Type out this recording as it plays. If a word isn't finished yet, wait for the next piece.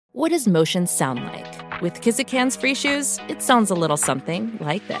What does motion sound like? With Kizikans free shoes, it sounds a little something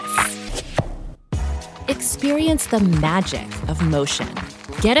like this. Experience the magic of motion.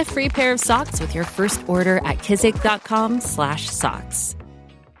 Get a free pair of socks with your first order at kizik.com/socks.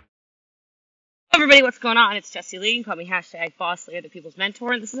 Everybody, what's going on? It's Jessie Lee. You can call me #BossLee, other people's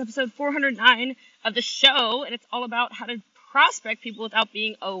mentor. And this is episode 409 of the show, and it's all about how to prospect people without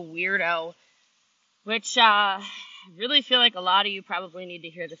being a weirdo, which I really feel like a lot of you probably need to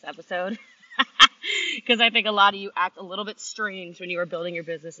hear this episode because I think a lot of you act a little bit strange when you are building your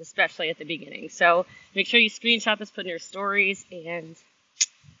business, especially at the beginning. So make sure you screenshot this, put in your stories, and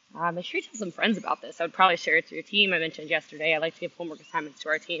make sure you tell some friends about this. I would probably share it to your team. I mentioned yesterday I like to give homework assignments to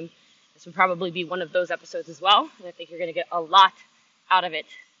our team. This would probably be one of those episodes as well, and I think you're going to get a lot out of it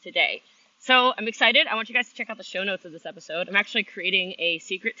today. So I'm excited. I want you guys to check out the show notes of this episode. I'm actually creating a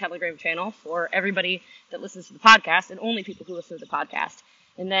secret Telegram channel for everybody that listens to the podcast and only people who listen to the podcast.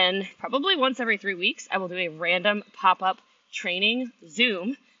 And then probably once every 3 weeks, I will do a random pop-up training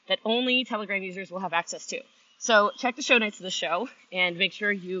Zoom that only Telegram users will have access to. So check the show notes of the show and make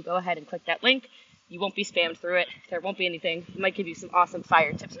sure you go ahead and click that link. You won't be spammed through it. There won't be anything. It might give you some awesome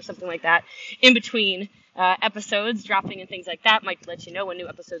fire tips or something like that in between episodes dropping and things like that. Might let you know when new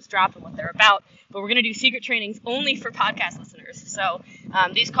episodes drop and what they're about. But we're going to do secret trainings only for podcast listeners. So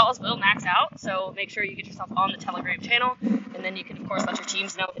these calls will max out. So make sure you get yourself on the Telegram channel. And then you can, of course, let your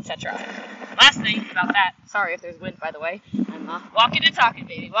teams know, etc. Last thing about that. Sorry if there's wind, by the way. I'm walking and talking,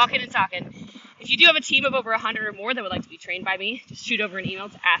 baby. Walking and talking. If you do have a team of over 100 or more that would like to be trained by me, just shoot over an email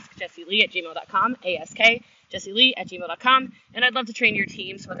to askjessielee@gmail.com, askjessielee@gmail.com, and I'd love to train your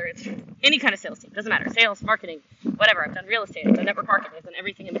teams, whether it's any kind of sales team. Doesn't matter. Sales, marketing, whatever. I've done real estate. I've done network marketing. I've done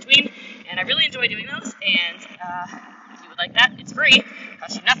everything in between, and I really enjoy doing those, and if you would like that, it's free. It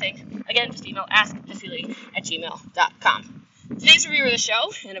costs you nothing. Again, just email askjessielee@gmail.com. Today's review of the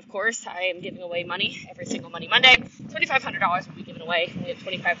show, and of course, I am giving away money every single Money Monday. $2,500 will be given away. We have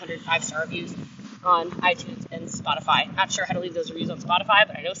 2,500 5-star reviews on iTunes and Spotify. Not sure how to leave those reviews on Spotify,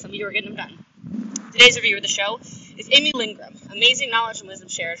 but I know some of you are getting them done. Today's review of the show is Amy Lindgren. Amazing knowledge and wisdom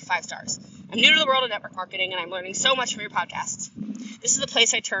shared, 5 stars. I'm new to the world of network marketing, and I'm learning so much from your podcasts. This is the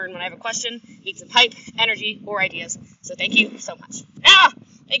place I turn when I have a question, need some hype, energy, or ideas. So thank you so much.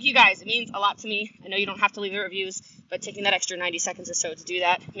 Thank you guys. It means a lot to me. I know you don't have to leave the reviews, but taking that extra 90 seconds or so to do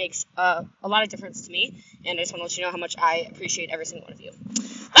that makes a lot of difference to me, and I just want to let you know how much I appreciate every single one of you.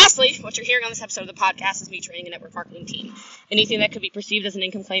 Lastly, what you're hearing on this episode of the podcast is me training a network marketing team. Anything that could be perceived as an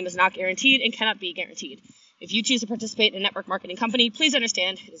income claim is not guaranteed and cannot be guaranteed. If you choose to participate in a network marketing company, please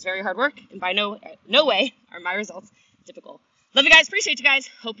understand it is very hard work, and by no way are my results typical. Love you guys. Appreciate you guys.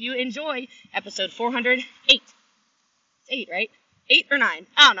 Hope you enjoy episode 408. It's 8, right? 8 or 9.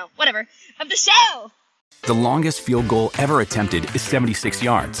 I don't know. Whatever. Of the show. The longest field goal ever attempted is 76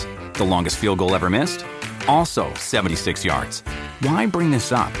 yards. The longest field goal ever missed? Also 76 yards. Why bring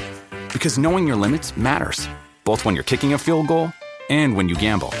this up? Because knowing your limits matters, both when you're kicking a field goal and when you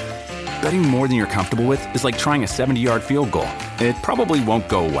gamble. Betting more than you're comfortable with is like trying a 70-yard field goal. It probably won't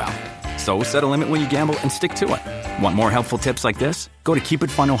go well. So set a limit when you gamble and stick to it. Want more helpful tips like this? Go to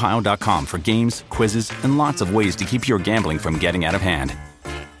keepitfunohio.com for games, quizzes, and lots of ways to keep your gambling from getting out of hand.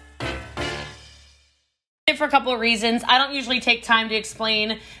 For a couple of reasons. I don't usually take time to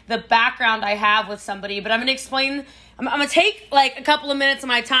explain the background I have with somebody, but I'm going to take like a couple of minutes of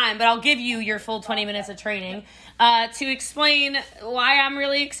my time, but I'll give you your full 20 minutes of training to explain why I'm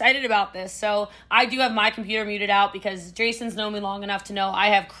really excited about this. So I do have my computer muted out because Jason's known me long enough to know I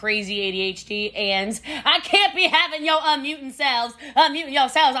have crazy ADHD and I can't be having your unmuting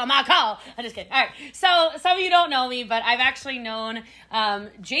yourselves on my call. I'm just kidding. All right. So some of you don't know me, but I've actually known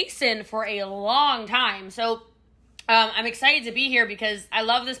Jason for a long time. So I'm excited to be here because I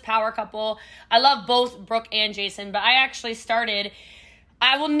love this power couple. I love both Brooke and Jason, but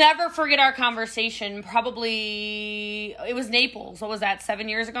I will never forget our conversation. Probably, it was Naples. What was that, 7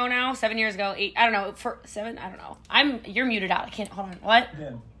 years ago now? 7 years ago, 8, I don't know, for 7, I don't know. You're muted out. I can't, hold on, what?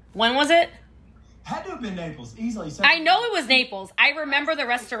 Yeah. When was it? Had to have been Naples, easily. I know it was Naples. I remember the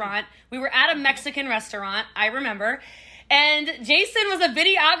restaurant. We were at a Mexican restaurant, I remember. And Jason was a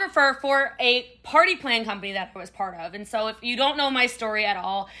videographer for a party plan company that I was part of. And so if you don't know my story at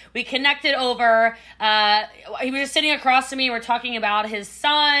all, we connected over, he was just sitting across from me. We're talking about his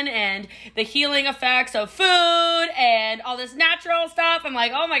son and the healing effects of food and all this natural stuff. I'm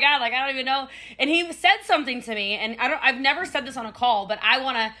like, oh my God, like I don't even know. And he said something to me, and I've never said this on a call, but I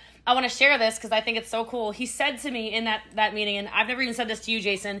want to share this because I think it's so cool. He said to me in that meeting, and I've never even said this to you,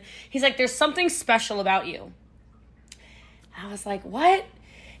 Jason. He's like, there's something special about you. I was like, what?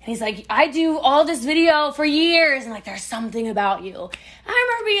 And he's like, I do all this video for years. And like, there's something about you. I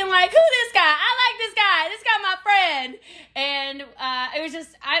remember being like, who this guy? I like this guy. This guy, my friend. And it was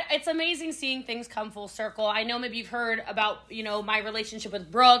just, it's amazing seeing things come full circle. I know maybe you've heard about, my relationship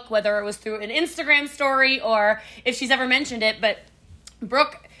with Brooke, whether it was through an Instagram story or if she's ever mentioned it. But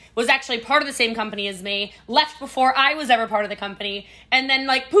Brooke was actually part of the same company as me, left before I was ever part of the company, and then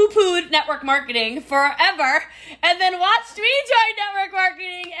like poo-pooed network marketing forever, and then watched me join network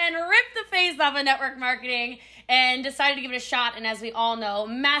marketing and rip the face off of network marketing and decided to give it a shot. And as we all know,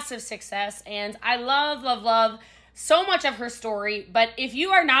 massive success. And I love so much of her story. But if you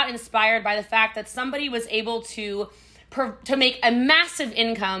are not inspired by the fact that somebody was able to make a massive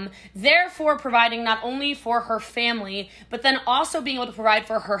income, therefore providing not only for her family, but then also being able to provide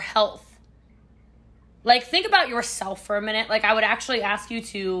for her health. Like, think about yourself for a minute. Like, I would actually ask you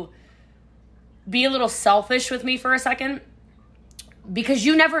to be a little selfish with me for a second, because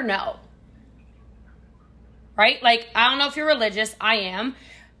you never know, right? Like, I don't know if you're religious. I am.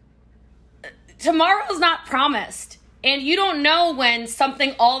 Tomorrow's not promised. And you don't know when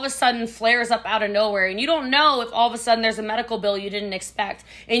something all of a sudden flares up out of nowhere. And you don't know if all of a sudden there's a medical bill you didn't expect.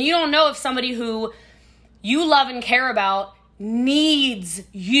 And you don't know if somebody who you love and care about needs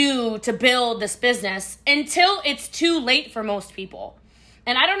you to build this business until it's too late for most people.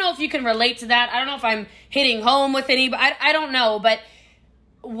 And I don't know if you can relate to that. I don't know if I'm hitting home with anybody. I don't know. But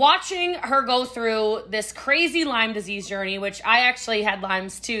watching her go through this crazy Lyme disease journey, which I actually had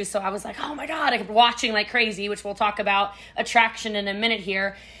Lyme's too, so I was like, oh my God, I kept watching like crazy, which we'll talk about attraction in a minute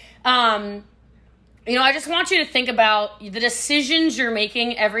here. I just want you to think about the decisions you're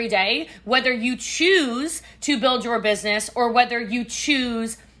making every day, whether you choose to build your business or whether you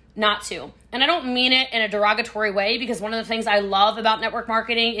choose not to. And I don't mean it in a derogatory way, because one of the things I love about network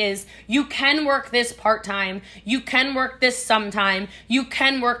marketing is you can work this part-time, you can work this sometime, you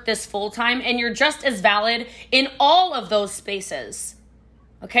can work this full-time, and you're just as valid in all of those spaces.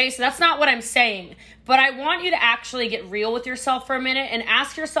 Okay, so that's not what I'm saying, but I want you to actually get real with yourself for a minute and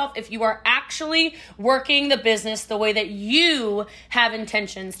ask yourself if you are actually working the business the way that you have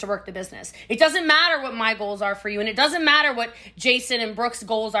intentions to work the business. It doesn't matter what my goals are for you, and it doesn't matter what Jason and Brooke's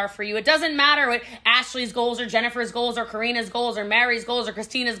goals are for you. It doesn't matter what Ashley's goals or Jennifer's goals or Karina's goals or Mary's goals or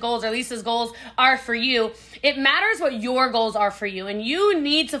Christina's goals or Lisa's goals are for you. It matters what your goals are for you, and you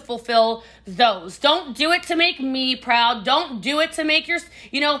need to fulfill those. Don't do it to make me proud. Don't do it to make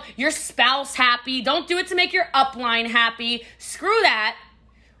your spouse happy. Don't do it to make your upline happy. Screw that.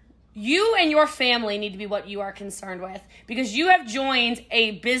 You and your family need to be what you are concerned with, because you have joined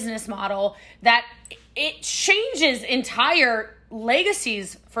a business model that it changes entire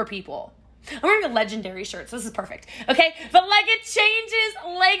legacies for people. I'm wearing a legendary shirt, so this is perfect. Okay? But like, it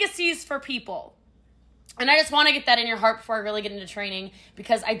changes legacies for people. And I just want to get that in your heart before I really get into training,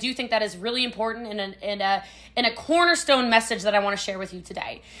 because I do think that is really important and a cornerstone message that I want to share with you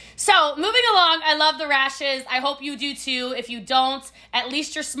today. So moving along, I love the rashes. I hope you do too. If you don't, at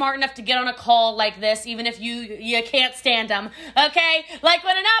least you're smart enough to get on a call like this, even if you can't stand them, okay? Like,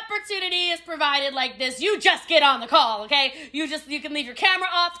 when an opportunity is provided like this, you just get on the call, okay? You can leave your camera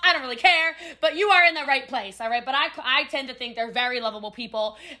off. I don't really care, but you are in the right place, all right? But I tend to think they're very lovable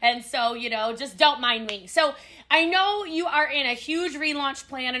people, and so, just don't mind me. So I know you are in a huge relaunch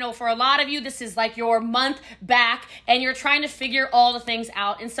plan. I know for a lot of you, this is like your month back and you're trying to figure all the things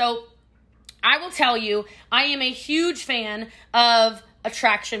out. And so I will tell you, I am a huge fan of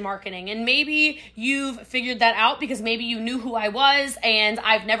attraction marketing. And maybe you've figured that out because maybe you knew who I was and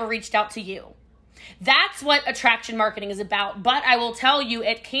I've never reached out to you. That's what attraction marketing is about. But I will tell you,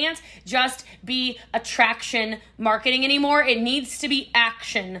 it can't just be attraction marketing anymore. It needs to be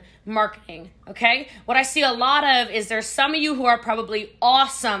action marketing, okay? What I see a lot of is there's some of you who are probably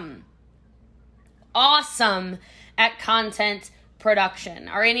awesome at content production.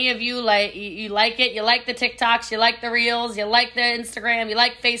 Are any of you you like it? You like the TikToks, you like the Reels, you like the Instagram, you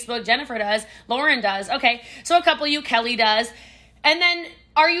like Facebook. Jennifer does, Lauren does. Okay, so a couple of you, Kelly does. And then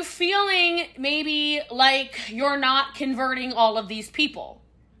are you feeling maybe like you're not converting all of these people?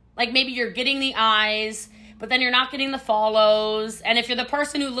 Like maybe you're getting the eyes, but then you're not getting the follows. And if you're the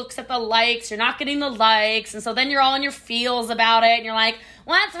person who looks at the likes, you're not getting the likes. And so then you're all in your feels about it. And you're like,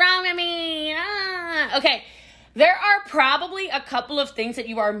 what's wrong with me? Okay, there are probably a couple of things that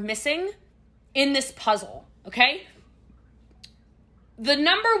you are missing in this puzzle, okay? The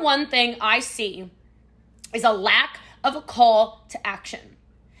number one thing I see is a lack of a call to action.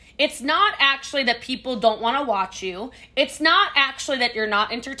 It's not actually that people don't want to watch you. It's not actually that you're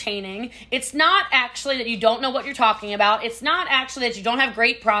not entertaining. It's not actually that you don't know what you're talking about. It's not actually that you don't have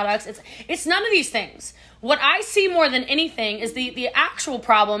great products. It's none of these things. What I see more than anything is the actual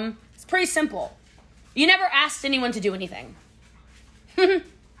problem. It's pretty simple. You never asked anyone to do anything.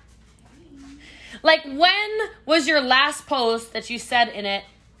 Like, when was your last post that you said in it,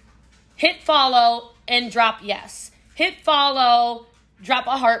 hit follow and drop yes? Hit follow, drop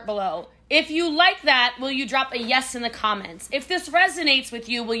a heart below. If you like that, will you drop a yes in the comments? If this resonates with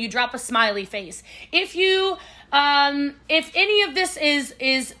you, will you drop a smiley face? If any of this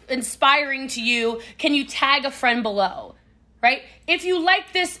is inspiring to you, can you tag a friend below? Right? If you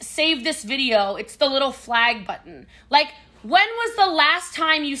like this, save this video. It's the little flag button. Like, when was the last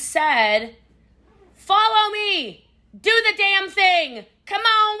time you said, follow me, do the damn thing, come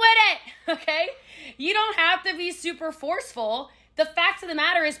on with it, okay? You don't have to be super forceful. The fact of the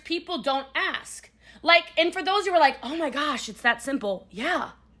matter is people don't ask. Like, and for those who are like, oh my gosh, it's that simple.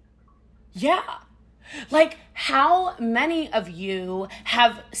 Yeah. Like, how many of you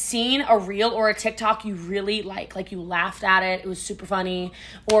have seen a reel or a TikTok you really like you laughed at it was super funny,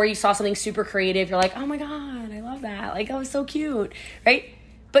 or you saw something super creative, you're like, oh my God, I love that. Like, that was so cute, right?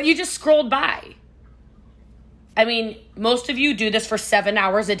 But you just scrolled by. I mean, most of you do this for 7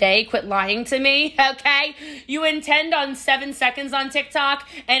 hours a day. Quit lying to me, okay? You intend on 7 seconds on TikTok,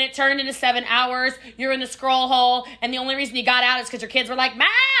 and it turned into 7 hours. You're in the scroll hole, and the only reason you got out is because your kids were like,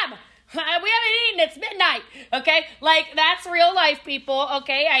 Mom, we haven't eaten. It's midnight, okay? Like, that's real life, people,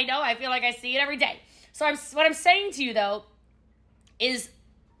 okay? I know. I feel like I see it every day. So what I'm saying to you, though, is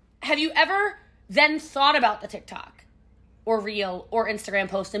have you ever then thought about the TikTok or reel or Instagram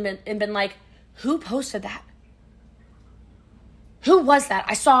post and been like, who posted that? Who was that?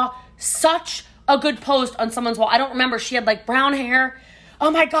 I saw such a good post on someone's wall. I don't remember. She had like brown hair. Oh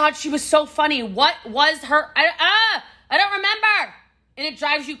my God, she was so funny. What was her? I don't remember. And it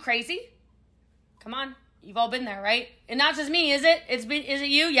drives you crazy. Come on. You've all been there, right? And not just me, is it? Is it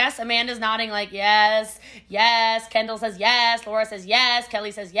you? Yes. Amanda's nodding like yes. Kendall says yes. Laura says yes.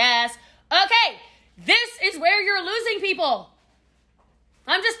 Kelly says yes. Okay. This is where you're losing people.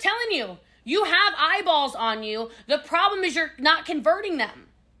 I'm just telling you. You have eyeballs on you. The problem is you're not converting them.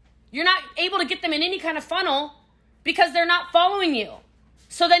 You're not able to get them in any kind of funnel because they're not following you.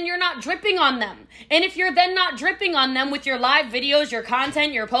 So then you're not dripping on them. And if you're then not dripping on them with your live videos, your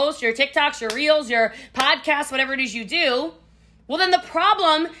content, your posts, your TikToks, your reels, your podcasts, whatever it is you do, well, then the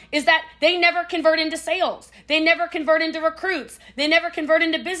problem is that they never convert into sales. They never convert into recruits. They never convert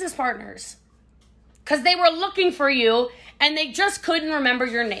into business partners because they were looking for you and they just couldn't remember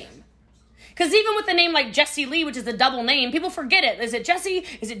your name. Because even with the name like Jessie Lee, which is a double name, people forget it. Is it Jessie?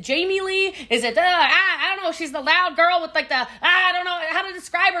 Is it Jamie Lee? Is it, I don't know. She's the loud girl with like the, I don't know how to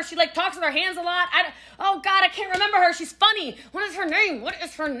describe her. She like talks with her hands a lot. Oh God, I can't remember her. She's funny. What is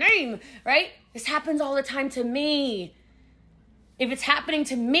her name? Right? This happens all the time to me. If it's happening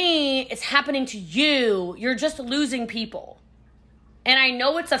to me, it's happening to you. You're just losing people. And I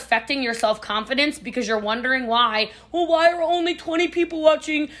know it's affecting your self-confidence because you're wondering why. Well, why are only 20 people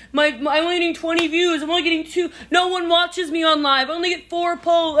watching? I'm only getting 20 views. I'm only getting 2. No one watches me on live. I only get 4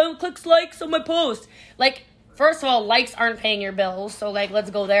 clicks, likes on my post. Like, first of all, likes aren't paying your bills. So, like,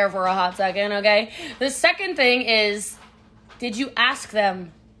 let's go there for a hot second, okay? The second thing is, did you ask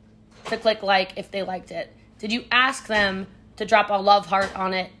them to click like if they liked it? Did you ask them to drop a love heart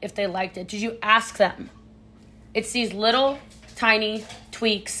on it if they liked it? Did you ask them? It's these little tiny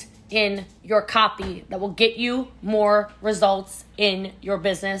tweaks in your copy that will get you more results in your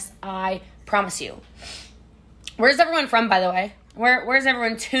business. I promise you. Where's everyone from, by the way? Where's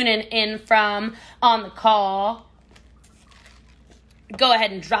everyone tuning in from on the call? Go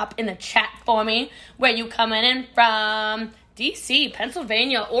ahead and drop in the chat for me. Where you coming in from? DC,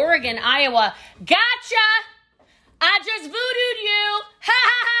 Pennsylvania, Oregon, Iowa. Gotcha! I just voodooed you. Ha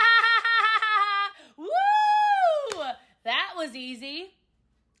ha ha ha ha ha! Woo! That was easy.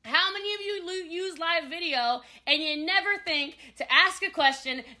 How many of you use live video and you never think to ask a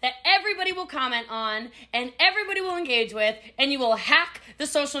question that everybody will comment on and everybody will engage with and you will hack the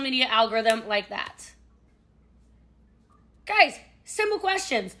social media algorithm like that? Guys, simple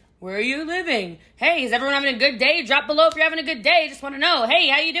questions. Where are you living? Hey, is everyone having a good day? Drop below if you're having a good day. Just want to know. Hey,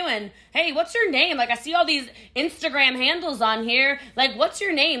 how you doing? Hey, what's your name? Like, I see all these Instagram handles on here. Like, what's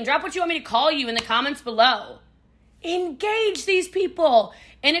your name? Drop what you want me to call you in the comments below. Engage these people.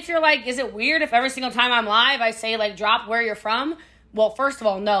 And if you're like, is it weird if every single time I'm live I say like drop where you're from? Well, first of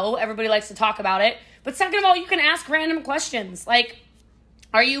all, no. Everybody likes to talk about it. But second of all, you can ask random questions. Like,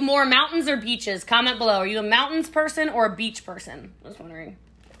 are you more mountains or beaches? Comment below. Are you a mountains person or a beach person? Just wondering.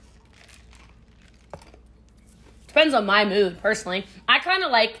 Depends on my mood, personally. I kind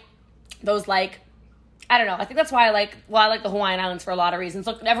of like those, like, I don't know. I think that's why I like the Hawaiian Islands for a lot of reasons.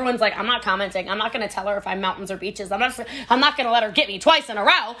 Look, everyone's like, I'm not commenting. I'm not going to tell her if I'm mountains or beaches. I'm not going to let her get me twice in a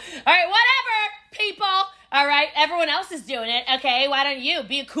row. All right, whatever, people. All right, everyone else is doing it. Okay, why don't you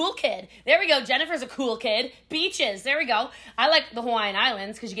be a cool kid? There we go. Jennifer's a cool kid. Beaches. There we go. I like the Hawaiian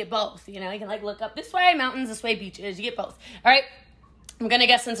Islands because you get both. You know, you can like look up this way, mountains, this way, beaches. You get both. All right. I'm going to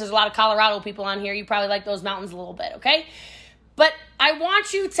guess since there's a lot of Colorado people on here, you probably like those mountains a little bit, okay? But I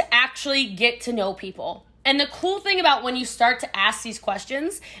want you to actually get to know people. And the cool thing about when you start to ask these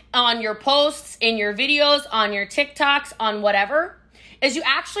questions on your posts, in your videos, on your TikToks, on whatever, is you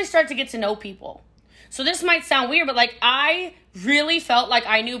actually start to get to know people. So this might sound weird, but like I really felt like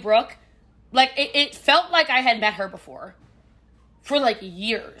I knew Brooke. Like it felt like I had met her before for like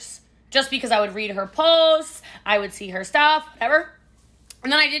years. Just because I would read her posts, I would see her stuff, whatever.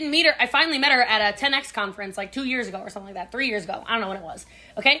 And then I didn't meet her. I finally met her at a 10X conference like 2 years ago or something like that. 3 years ago. I don't know when it was.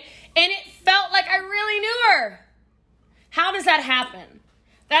 Okay? And it felt like I really knew her. How does that happen?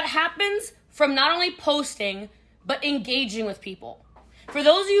 That happens from not only posting, but engaging with people. For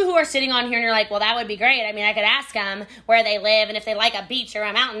those of you who are sitting on here and you're like, well, that would be great. I mean, I could ask them where they live and if they like a beach or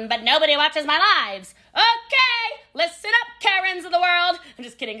a mountain, but nobody watches my lives. Okay, listen up, Karens of the world. I'm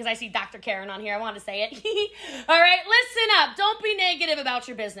just kidding because I see Dr. Karen on here. I wanted to say it. All right, listen up. Don't be negative about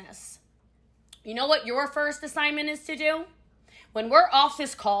your business. You know what your first assignment is to do? When we're off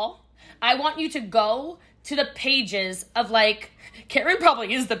this call, I want you to go to the pages of like, Karen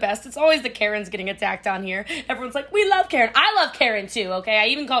probably is the best. It's always the Karens getting attacked on here. Everyone's like, we love Karen. I love Karen too, okay? I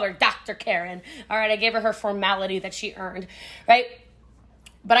even called her Dr. Karen. All right, I gave her formality that she earned, right?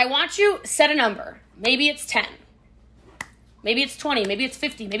 But I want you set a number. Maybe it's 10. Maybe it's 20. Maybe it's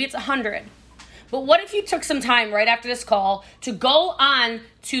 50. Maybe it's 100. But what if you took some time right after this call to go on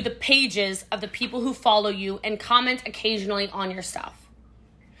to the pages of the people who follow you and comment occasionally on your stuff?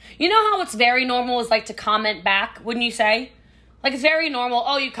 You know how it's very normal is like to comment back, wouldn't you say? Like it's very normal.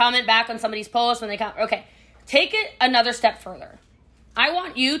 Oh, you comment back on somebody's post when they comment. Okay, take it another step further. I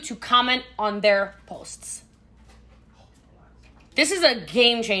want you to comment on their posts. This is a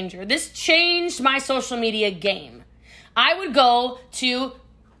game changer. This changed my social media game. I would go to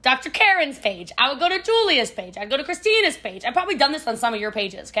Dr. Karen's page. I would go to Julia's page. I'd go to Christina's page. I've probably done this on some of your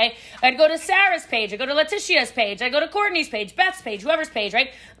pages, okay? I'd go to Sarah's page. I'd go to Letitia's page. I'd go to Courtney's page, Beth's page, whoever's page,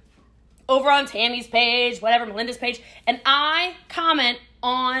 right? Over on Tammy's page, whatever, Melinda's page. And I comment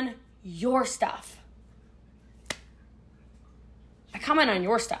on your stuff. I comment on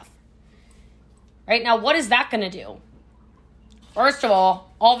your stuff. Right? Now, what is that going to do? First of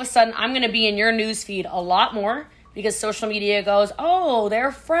all of a sudden, I'm going to be in your news feed a lot more because social media goes, oh,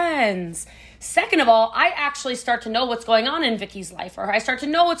 they're friends. Second of all, I actually start to know what's going on in Vicky's life, or I start to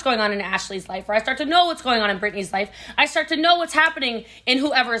know what's going on in Ashley's life, or I start to know what's going on in Brittany's life. I start to know what's happening in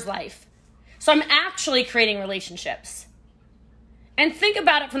whoever's life. So I'm actually creating relationships. And think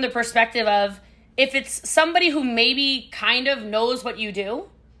about it from the perspective of if it's somebody who maybe kind of knows what you do,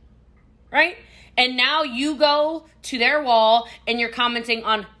 right? And now you go to their wall and you're commenting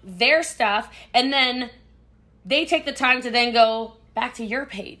on their stuff, and then they take the time to then go back to your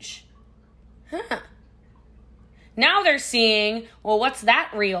page. Now they're seeing, well, what's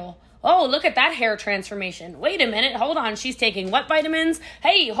that reel? Oh, look at that hair transformation. Wait a minute. Hold on. She's taking what vitamins?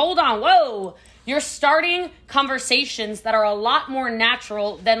 Hey, hold on. Whoa. You're starting conversations that are a lot more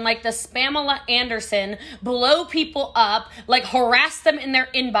natural than like the Spamela Anderson blow people up, like harass them in their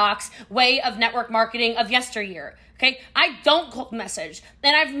inbox way of network marketing of yesteryear. Okay. I don't cold message,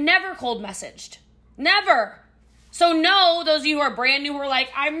 and I've never cold messaged. Never. So no, those of you who are brand new who are like,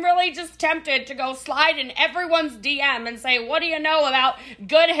 I'm really just tempted to go slide in everyone's DM and say, what do you know about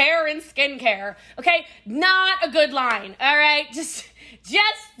good hair and skincare? Okay, not a good line, all right? Just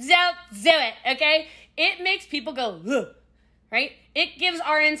don't do it, okay? It makes people go, ugh, right? It gives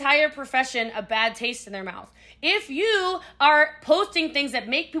our entire profession a bad taste in their mouth. If you are posting things that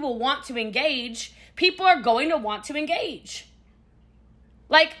make people want to engage, people are going to want to engage.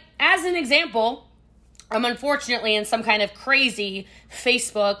 Like, as an example, I'm unfortunately in some kind of crazy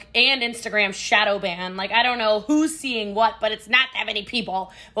Facebook and Instagram shadow ban. Like, I don't know who's seeing what, but it's not that many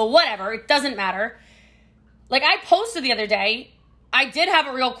people. But whatever, it doesn't matter. Like, I posted the other day, I did have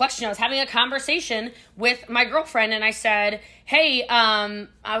a real question. I was having a conversation with my girlfriend, and I said, hey,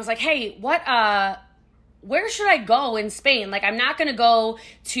 I was like, hey, where should I go in Spain? Like, I'm not going to go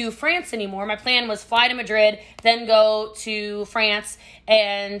to France anymore. My plan was fly to Madrid, then go to France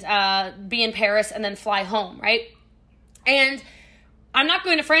and be in Paris and then fly home, right? And I'm not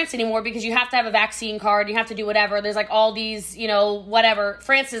going to France anymore because you have to have a vaccine card. You have to do whatever. There's like all these, whatever.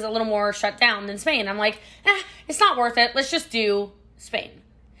 France is a little more shut down than Spain. I'm like, it's not worth it. Let's just do Spain.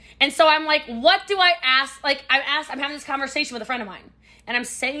 And so I'm like, what do I ask? Like, I'm having this conversation with a friend of mine. And I'm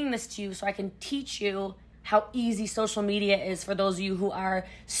saying this to you so I can teach you how easy social media is for those of you who are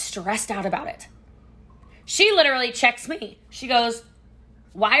stressed out about it. She literally checks me. She goes,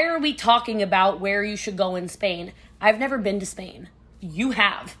 why are we talking about where you should go in Spain? I've never been to Spain. You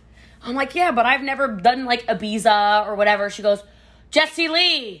have. I'm like, yeah, but I've never done like Ibiza or whatever. She goes, Jessie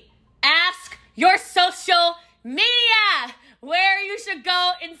Lee, ask your social media where you should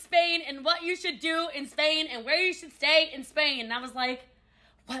go in Spain and what you should do in Spain and where you should stay in Spain. And I was like,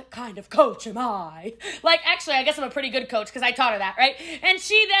 what kind of coach am I? Like, actually, I guess I'm a pretty good coach because I taught her that, right? And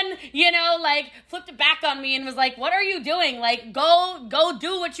she then, flipped it back on me and was like, what are you doing? Like, go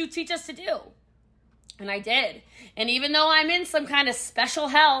do what you teach us to do. And I did. And even though I'm in some kind of special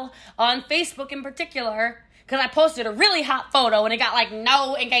hell on Facebook in particular, because I posted a really hot photo and it got like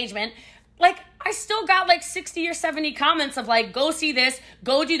no engagement, like I still got like 60 or 70 comments of like, go see this,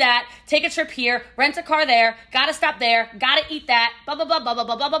 go do that, take a trip here, rent a car there, gotta stop there, gotta eat that, blah, blah, blah, blah, blah,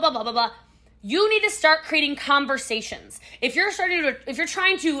 blah, blah, blah, blah, blah, blah. You need to start creating conversations. If you're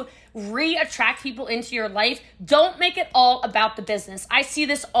trying to re-attract people into your life, don't make it all about the business. I see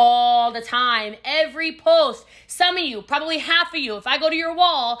this all the time. Every post, some of you, probably half of you, if I go to your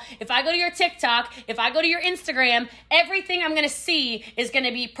wall, if I go to your TikTok, if I go to your Instagram, everything I'm going to see is going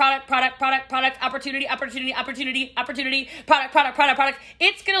to be product, opportunity, product.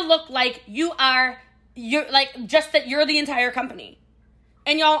 It's going to look like you're the entire company.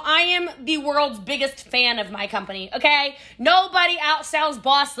 And y'all, I am the world's biggest fan of my company, okay? Nobody outsells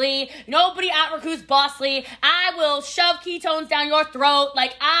Boss Lee. Nobody outrecruits Boss Lee. I will shove ketones down your throat.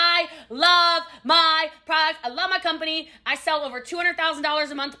 Like, I love my product. I love my company. I sell over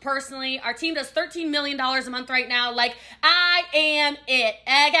 $200,000 a month personally. Our team does $13 million a month right now. Like, I am it,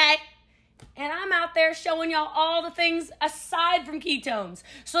 okay? And I'm out there showing y'all all the things aside from ketones.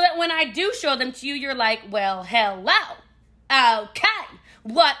 So that when I do show them to you, you're like, well, hello. Okay.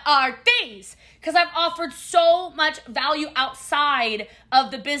 What are these? Because I've offered so much value outside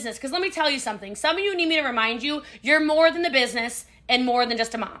of the business. Because let me tell you something. Some of you need me to remind you, you're more than the business and more than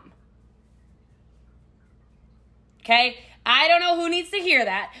just a mom. Okay? I don't know who needs to hear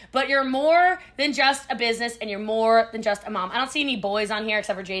that, but you're more than just a business and you're more than just a mom. I don't see any boys on here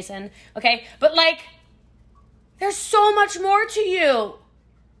except for Jason. Okay? But there's so much more to you.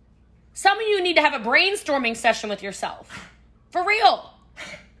 Some of you need to have a brainstorming session with yourself. For real.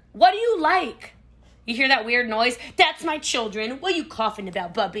 What do you like? You hear that weird noise? That's my children. What are you coughing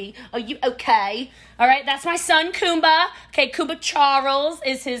about, Bubby? Are you okay? All right, that's my son, Kumba. Okay, Kumba Charles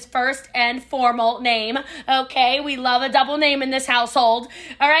is his first and formal name. Okay, we love a double name in this household.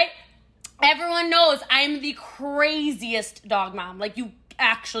 All right, everyone knows I'm the craziest dog mom. Like, you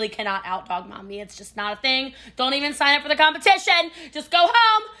actually cannot out dog mom me. It's just not a thing. Don't even sign up for the competition. Just go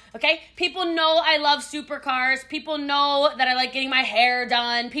home. Okay? People know I love supercars. People know that I like getting my hair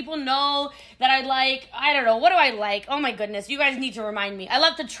done. People know that I don't know, what do I like? Oh my goodness, you guys need to remind me. I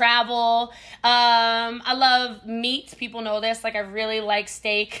love to travel. I love meat. People know this. Like, I really like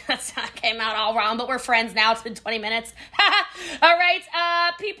steak. That came out all wrong, but we're friends now. It's been 20 minutes. All right.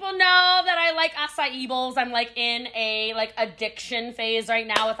 People know that I like acai bowls. I'm in a addiction phase right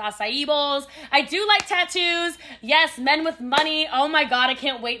now with acai bowls. I do like tattoos. Yes, men with money. Oh my God, I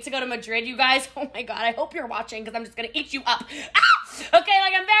can't wait to go to Madrid, you guys. Oh my God, I hope you're watching because I'm just going to eat you up. Okay,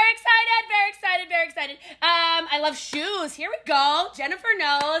 I'm very excited. I love shoes. Here we go. Jennifer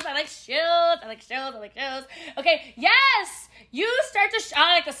knows. I like shoes. Okay, yes. You start to,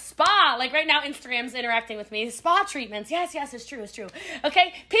 I like a spa. Like right now, Instagram's interacting with me. Spa treatments. Yes, it's true.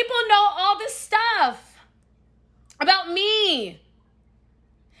 Okay, people know all this stuff about me.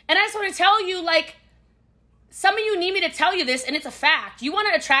 And I just want to tell you, some of you need me to tell you this, and it's a fact. You want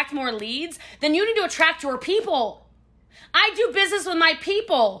to attract more leads? Then you need to attract your people. I do business with my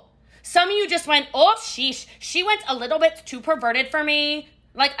people. Some of you just went, oh, sheesh. She went a little bit too perverted for me.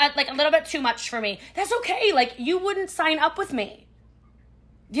 Like a little bit too much for me. That's okay. You wouldn't sign up with me.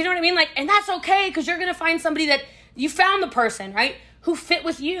 Do you know what I mean? And that's okay because you're going to find somebody that you found the person, right? Who fit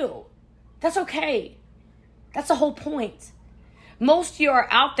with you. That's okay. That's the whole point. Most of you are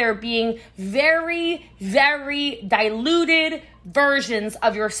out there being very, very diluted versions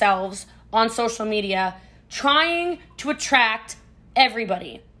of yourselves on social media, trying to attract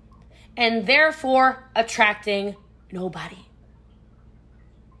everybody, and therefore attracting nobody.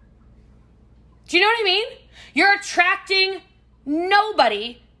 Do you know what I mean? You're attracting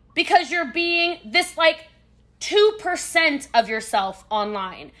nobody because you're being this 2% of yourself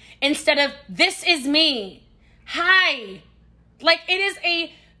online instead of this is me. Hi. Like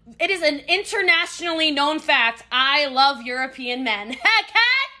it is an internationally known fact. I love European men. Okay?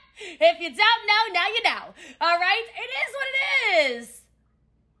 If you don't know, now you know. All right? It is what it is.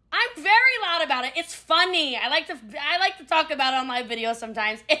 I'm very loud about it. It's funny. I like to talk about it on my videos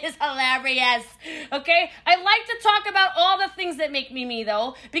sometimes. It is hilarious. Okay? I like to talk about all the things that make me me,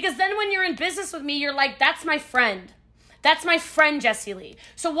 though, because then when you're in business with me, you're like, that's my friend. That's my friend, Jessie Lee.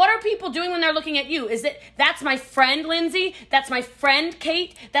 So what are people doing when they're looking at you? Is it, that's my friend, Lindsay? That's my friend,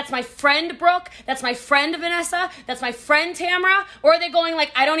 Kate? That's my friend, Brooke? That's my friend, Vanessa? That's my friend, Tamara? Or are they going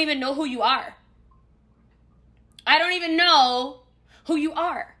like, I don't even know who you are. I don't even know who you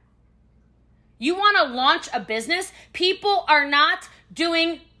are. You want to launch a business? People are not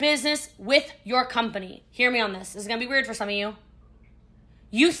doing business with your company. Hear me on this. This is going to be weird for some of you.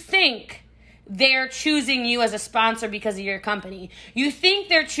 You think they're choosing you as a sponsor because of your company. You think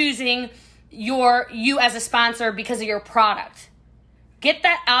they're choosing you as a sponsor because of your product. Get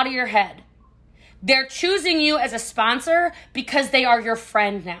that out of your head. They're choosing you as a sponsor because they are your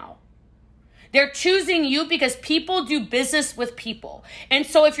friend now. They're choosing you because people do business with people. And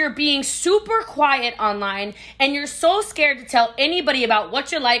so if you're being super quiet online and you're so scared to tell anybody about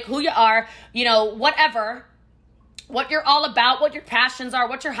what you like, who you are, whatever, what you're all about, what your passions are,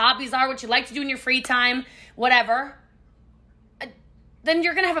 what your hobbies are, what you like to do in your free time, whatever, then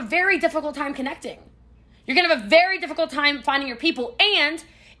you're going to have a very difficult time connecting. You're going to have a very difficult time finding your people. And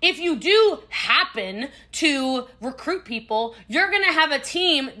if you do happen to recruit people, you're going to have a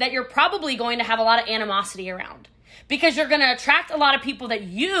team that you're probably going to have a lot of animosity around because you're going to attract a lot of people that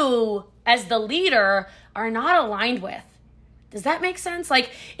you, as the leader, are not aligned with. Does that make sense?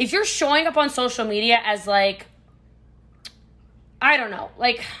 Like, if you're showing up on social media as like, I don't know,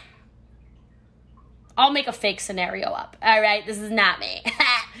 like, I'll make a fake scenario up. All right, this is not me.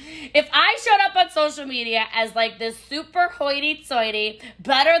 If I showed up on social media as like this super hoity-toity,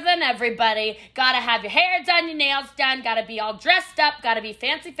 better than everybody, gotta have your hair done, your nails done, gotta be all dressed up, gotta be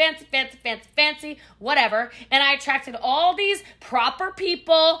fancy, whatever, and I attracted all these proper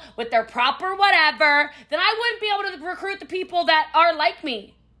people with their proper whatever, then I wouldn't be able to recruit the people that are like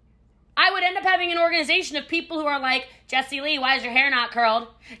me. I would end up having an organization of people who are like, Jessie Lee, why is your hair not curled?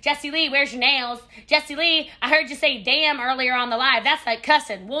 Jessie Lee, where's your nails? Jessie Lee, I heard you say damn earlier on the live. That's like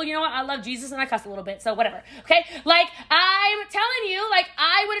cussing. Well, you know what? I love Jesus and I cuss a little bit, so whatever. Okay? Like, I'm telling you, like,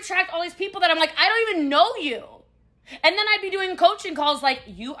 I would attract all these people that I'm like, I don't even know you. And then I'd be doing coaching calls like,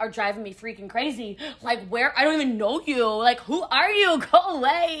 you are driving me freaking crazy. Like, where? I don't even know you. Like, who are you? Go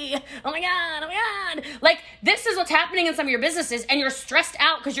away. Oh my God. Like, this is what's happening in some of your businesses, and you're stressed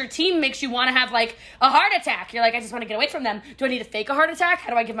out because your team makes you want to have, like, a heart attack. You're like, I just want to get away from them. Do I need to fake a heart attack?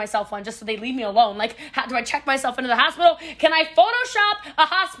 How do I give myself one just so they leave me alone? Like, how do I check myself into the hospital? Can I Photoshop a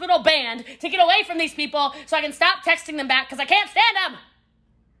hospital band to get away from these people so I can stop texting them back because I can't stand them?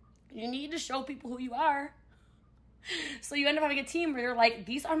 You need to show people who you are. So you end up having a team where you're like,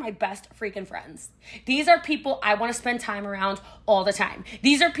 these are my best freaking friends. These are people I want to spend time around all the time.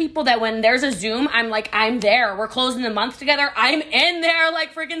 These are people that when there's a Zoom, I'm like, I'm there. We're closing the month together. I'm in there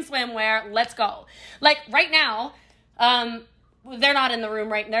like freaking swimwear. Let's go. Like right now, they're not in the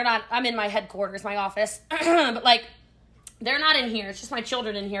room, right? I'm in my headquarters, my office. But like, they're not in here. It's just my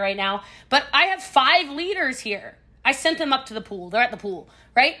children in here right now. But I have 5 leaders here. I sent them up to the pool. They're at the pool,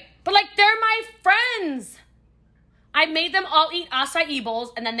 right? But like, they're my friends. I made them all eat acai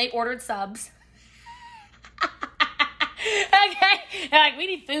bowls, and then they ordered subs. Okay? They're like, we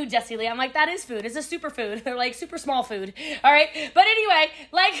need food, Jessie Lee. I'm like, that is food. It's a superfood. They're like super small food. All right? But anyway,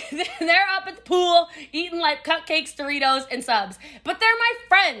 like, they're up at the pool eating like cupcakes, Doritos, and subs. But they're my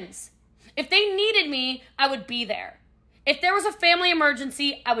friends. If they needed me, I would be there. If there was a family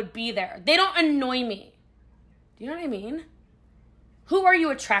emergency, I would be there. They don't annoy me. Do you know what I mean? Who are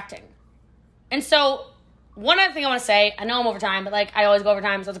you attracting? And so, one other thing I want to say, I know I'm over time, but like I always go over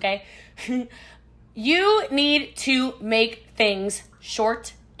time, so it's okay. You need to make things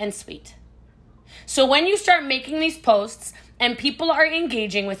short and sweet. So when you start making these posts and people are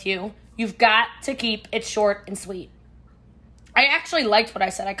engaging with you, you've got to keep it short and sweet. I actually liked what I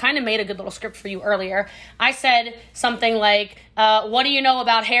said. I kind of made a good little script for you earlier. I said something like, what do you know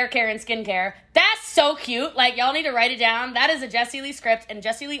about hair care and skincare? That's so cute. Like, y'all need to write it down. That is a Jessie Lee script, and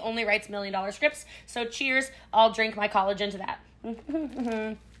Jessie Lee only writes $1 million scripts. So cheers. I'll drink my collagen to that.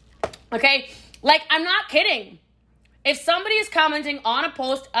 Okay? Like, I'm not kidding. If somebody is commenting on a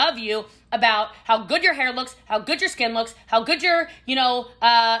post of you about how good your hair looks, how good your skin looks, how good your,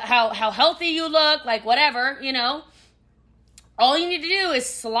 how healthy you look, like whatever, all you need to do is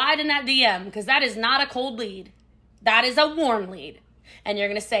slide in that DM, because that is not a cold lead. That is a warm lead. And you're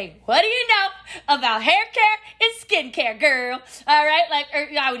going to say, what do you know about hair care and skincare, girl? All right? Like, or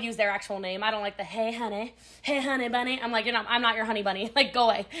I would use their actual name. I don't like the, hey, honey bunny. I'm like, I'm not your honey bunny. Like, go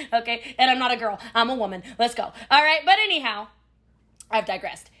away, okay? And I'm not a girl. I'm a woman. Let's go. All right? But anyhow, I've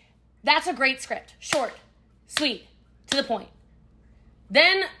digressed. That's a great script. Short, sweet, to the point.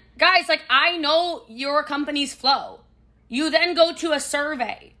 Then, guys, like, I know your company's flow. You then go to a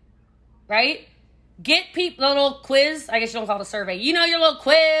survey, right? Get people, little quiz. I guess you don't call it a survey. You know, your little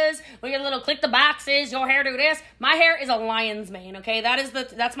quiz, where your little click the boxes, your hair do this. My hair is a lion's mane, okay?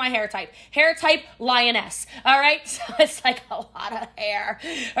 That's my hair type. Hair type, lioness, all right? So it's like a lot of hair,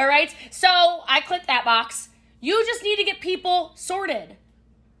 all right? So I click that box. You just need to get people sorted.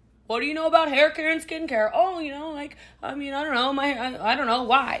 What do you know about hair care and skincare? Oh, you know, like, I mean, I don't know. I don't know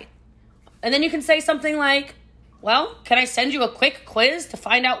why. And then you can say something like, well, can I send you a quick quiz to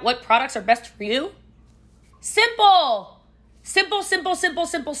find out what products are best for you? Simple. Simple, simple, simple,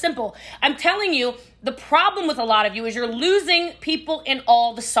 simple, simple. I'm telling you, the problem with a lot of you is you're losing people in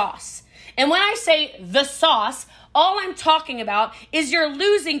all the sauce. And when I say the sauce, all I'm talking about is you're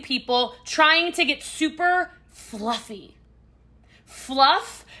losing people trying to get super fluffy.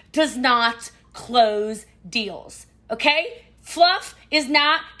 Fluff does not close deals, okay? Fluff is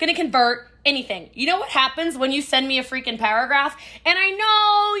not going to convert anything. You know what happens when you send me a freaking paragraph? And I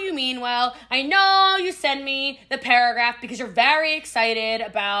know you mean well. I know you send me the paragraph because you're very excited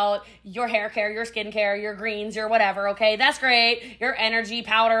about your hair care, your skincare, your greens, your whatever, okay? That's great. Your energy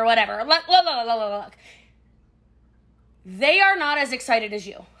powder, whatever. Look. They are not as excited as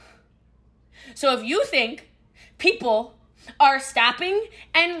you. So if you think people are stopping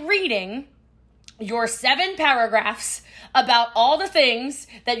and reading your 7 paragraphs about all the things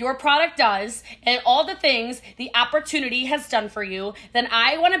that your product does and all the things the opportunity has done for you, then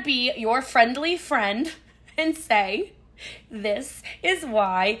I want to be your friendly friend and say, this is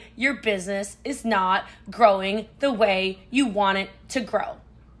why your business is not growing the way you want it to grow.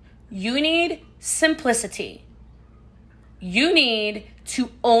 You need simplicity. You need to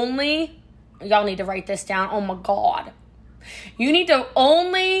only, y'all need to write this down, oh my God. You need to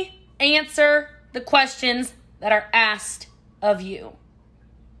only answer the questions that are asked of you.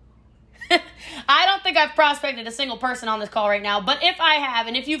 I don't think I've prospected a single person on this call right now, but if I have,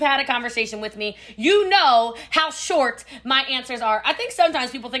 and if you've had a conversation with me, you know how short my answers are. I think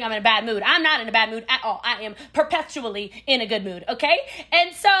sometimes people think I'm in a bad mood. I'm not in a bad mood at all. I am perpetually in a good mood, okay?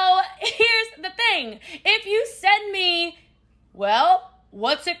 And so here's the thing. If you send me, well,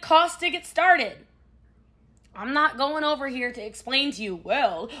 what's it cost to get started? I'm not going over here to explain to you,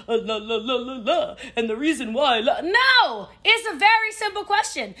 well, and the reason why. No, it's a very simple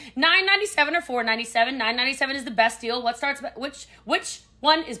question. $9.97 or $4.97. $9.97 is the best deal. Which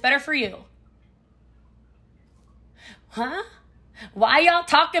one is better for you? Huh? Why y'all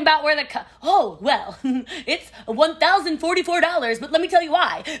talking about where well, it's $1,044, but let me tell you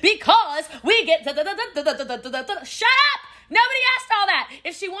why. Because we get shut up! Nobody asked all that.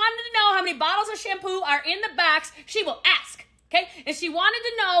 If she wanted to know how many bottles of shampoo are in the box, she will ask. Okay? If she wanted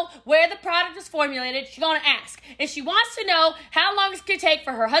to know where the product is formulated, she's going to ask. If she wants to know how long it's going to take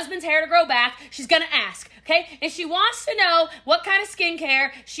for her husband's hair to grow back, she's going to ask. Okay? If she wants to know what kind of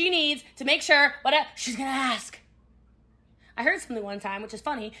skincare she needs to make sure, she's going to ask. I heard something one time, which is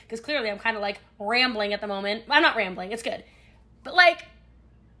funny, because clearly I'm kind of like rambling at the moment. I'm not rambling. It's good. But like,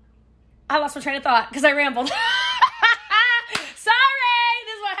 I lost my train of thought because I rambled. Sorry,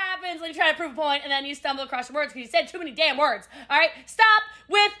 this is what happens when you try to prove a point and then you stumble across your words because you said too many damn words. All right, stop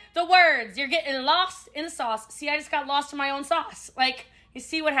with the words. You're getting lost in the sauce. See, I just got lost in my own sauce. Like, you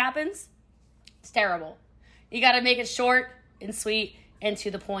see what happens? It's terrible. You got to make it short and sweet and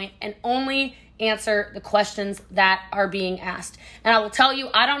to the point and only answer the questions that are being asked. And I will tell you,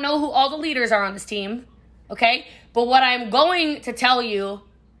 I don't know who all the leaders are on this team, okay? But what I'm going to tell you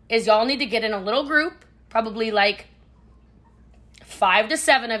is y'all need to get in a little group, probably like 5 to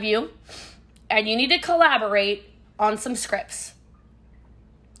 7 of you, and you need to collaborate on some scripts.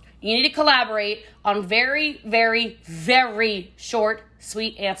 You need to collaborate on very, very, very short,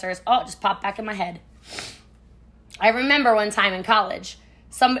 sweet answers. Oh, it just popped back in my head. I remember one time in college,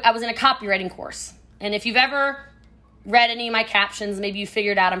 I was in a copywriting course. And if you've ever read any of my captions, maybe you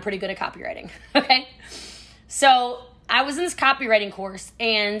figured out I'm pretty good at copywriting, okay? So I was in this copywriting course,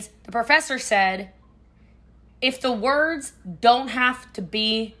 and the professor said, if the words don't have to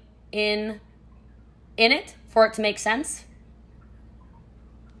be in it for it to make sense,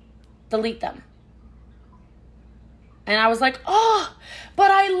 delete them. And I was like, oh, but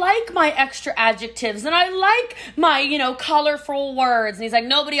I like my extra adjectives and I like my, colorful words. And he's like,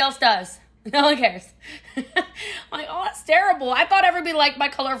 nobody else does. No one cares. I'm like, oh, that's terrible. I thought everybody liked my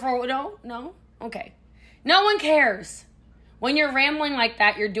colorful. No. Okay. No one cares. When you're rambling like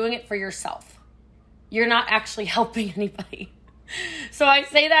that, you're doing it for yourself. You're not actually helping anybody. So I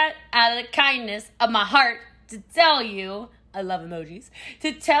say that out of the kindness of my heart to tell you, I love emojis,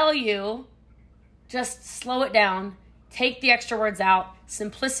 to tell you, just slow it down. Take the extra words out.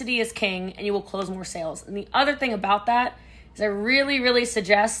 Simplicity is king, and you will close more sales. And the other thing about that is I really, really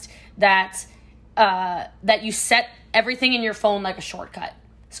suggest that that you set everything in your phone like a shortcut.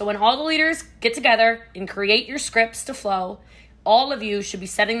 So when all the leaders get together and create your scripts to flow, all of you should be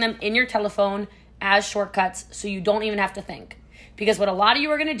setting them in your telephone as shortcuts so you don't even have to think. Because what a lot of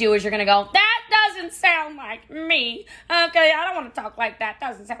you are going to do is you're going to go, that doesn't sound like me. Okay, I don't want to talk like that.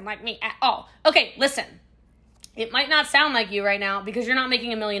 Doesn't sound like me at all. Okay, listen. It might not sound like you right now because you're not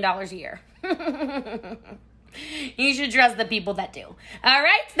making $1 million a year. You should trust the people that do. All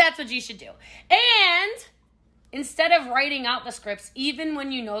right? That's what you should do. And instead of writing out the scripts, even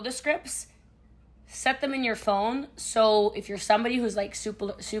when you know the scripts, set them in your phone. So if you're somebody who's like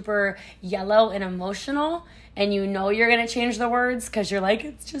super yellow and emotional and you know you're going to change the words because you're like,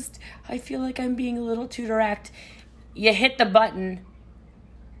 it's just, I feel like I'm being a little too direct. You hit the button,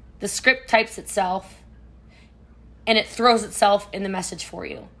 the script types itself, and it throws itself in the message for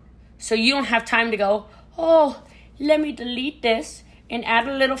you. So you don't have time to go, oh, let me delete this and add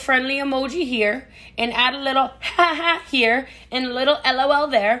a little friendly emoji here and add a little ha-ha here and a little LOL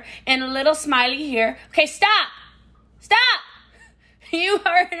there and a little smiley here. Okay, stop. You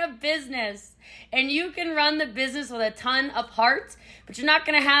are in a business and you can run the business with a ton of heart, but you're not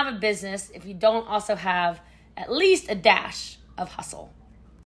going to have a business if you don't also have at least a dash of hustle.